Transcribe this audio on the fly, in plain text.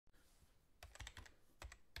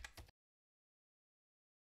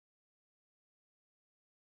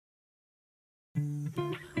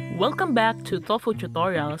Welcome back to Tofu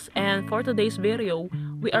Tutorials, and for today's video,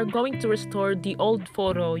 we are going to restore the old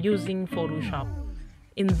photo using Photoshop.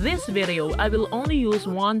 In this video, I will only use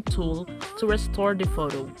one tool to restore the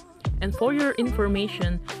photo. And for your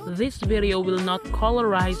information, this video will not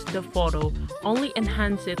colorize the photo, only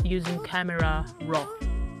enhance it using camera raw.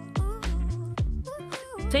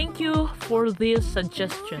 Thank you for this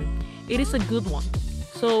suggestion. It is a good one.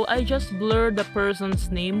 So I just blurred the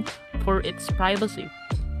person's name for its privacy.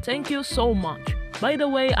 Thank you so much. By the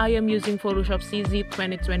way, I am using Photoshop CZ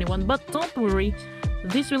 2021, but don't worry,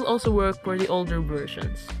 this will also work for the older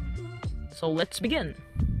versions. So let's begin.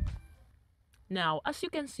 Now, as you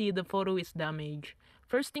can see, the photo is damaged.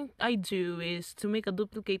 First thing I do is to make a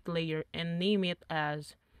duplicate layer and name it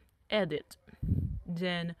as Edit.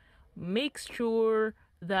 Then make sure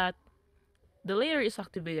that the layer is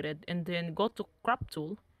activated, and then go to crop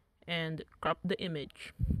tool and crop the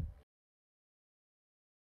image.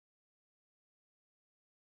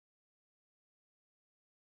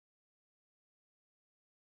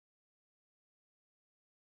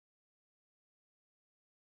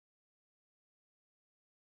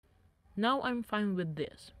 Now I'm fine with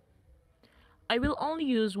this. I will only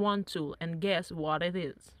use one tool, and guess what it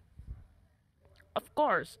is? Of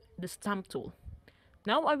course, the stamp tool.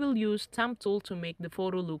 Now I will use stamp tool to make the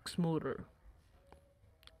photo look smoother.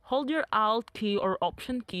 Hold your Alt key or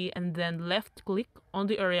Option key and then left click on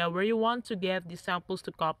the area where you want to get the samples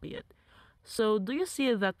to copy it. So do you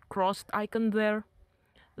see that crossed icon there?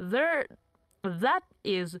 That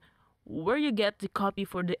is where you get the copy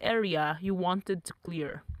for the area you wanted to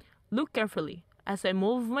clear. Look carefully as I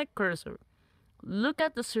move my cursor. Look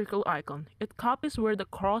at the circle icon. It copies where the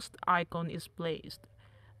crossed icon is placed.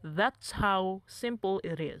 That's how simple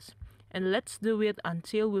it is. And let's do it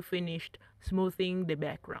until we finished smoothing the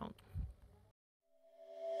background.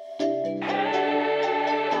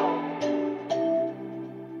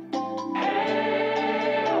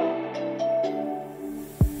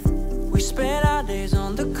 We spent our days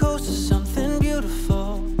on the coast of something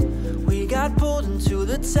beautiful. We got pulled into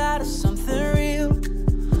the tide of something real.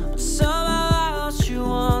 But somehow I lost you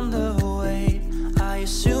on the way. I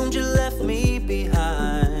assumed you left me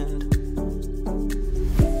behind.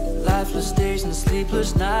 Lifeless days and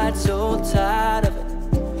sleepless nights, so tired of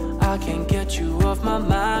it. I can't get you off my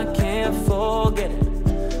mind, can't forget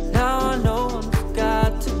it. Now I know what I've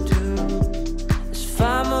got to do is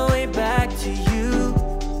find my way back to you.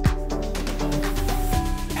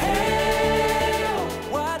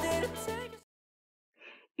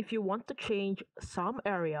 If you want to change some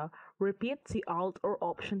area, repeat the Alt or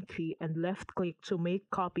Option key and left click to make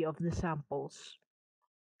copy of the samples.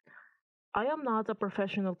 I am not a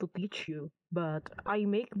professional to teach you, but I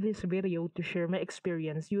make this video to share my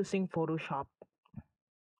experience using Photoshop.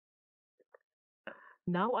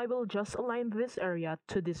 Now I will just align this area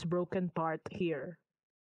to this broken part here.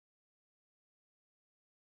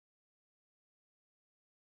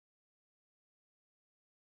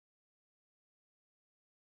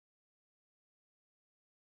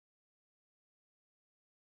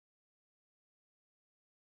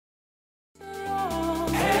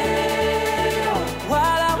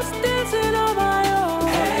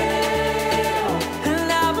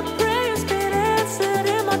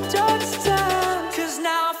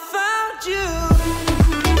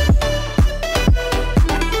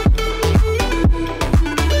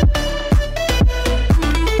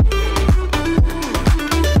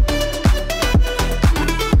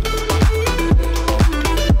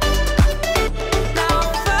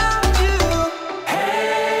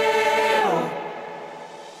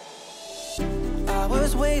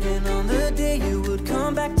 Waiting on the day you would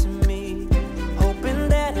come back to me, hoping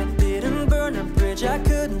that I didn't burn a bridge I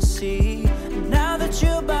couldn't see. And now that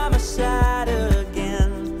you're by my side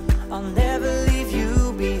again, I'll never leave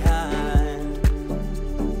you behind.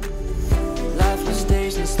 Lifeless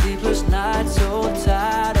days and sleepless nights, so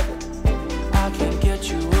tired of it. I can't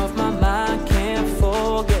get you off my mind, can't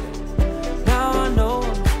forget it. Now I know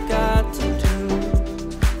what I've got to do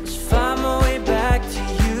is find my way back to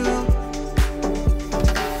you.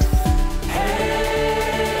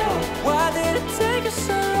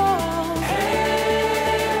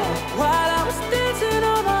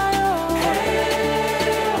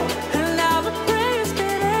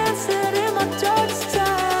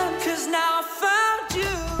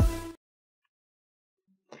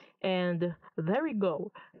 And there we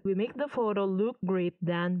go. We make the photo look great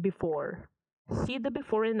than before. See the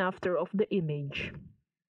before and after of the image.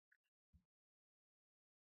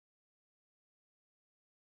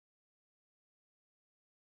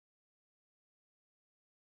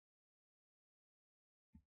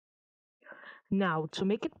 Now, to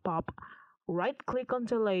make it pop, right-click on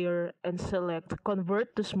the layer and select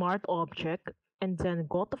Convert to Smart Object, and then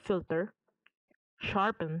go to Filter,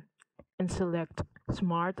 Sharpen, and select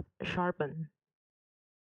Smart Sharpen.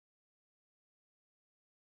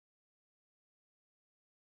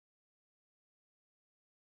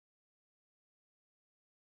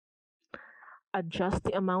 Adjust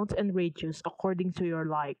the amount and radius according to your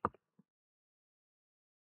like.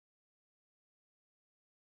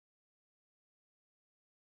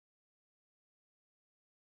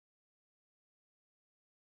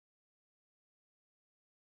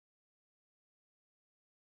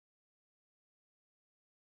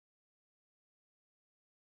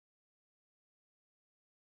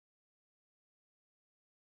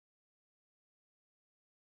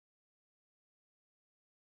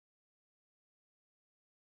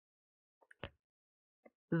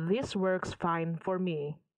 This works fine for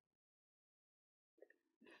me.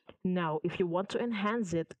 Now, if you want to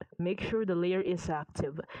enhance it, make sure the layer is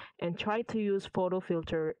active and try to use photo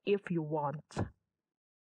filter if you want.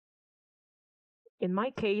 In my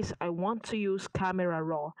case, I want to use camera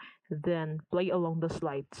raw, then play along the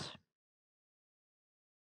slides.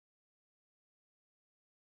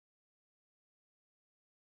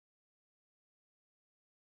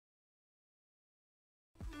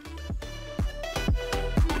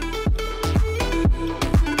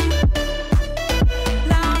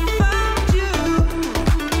 Now I found you,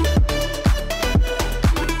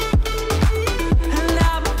 and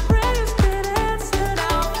now my prayers been answered.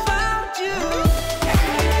 Now I found you.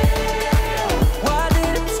 Why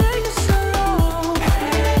did it take you so long?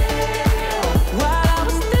 While I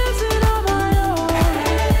was dancing on my own,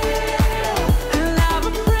 and now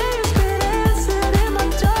my prayers been answered in my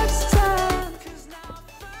darkest time. 'Cause now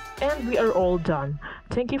I found And we are all done.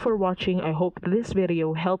 Thank you for watching. I hope this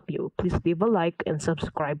video helped you. Please leave a like and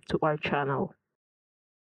subscribe to our channel.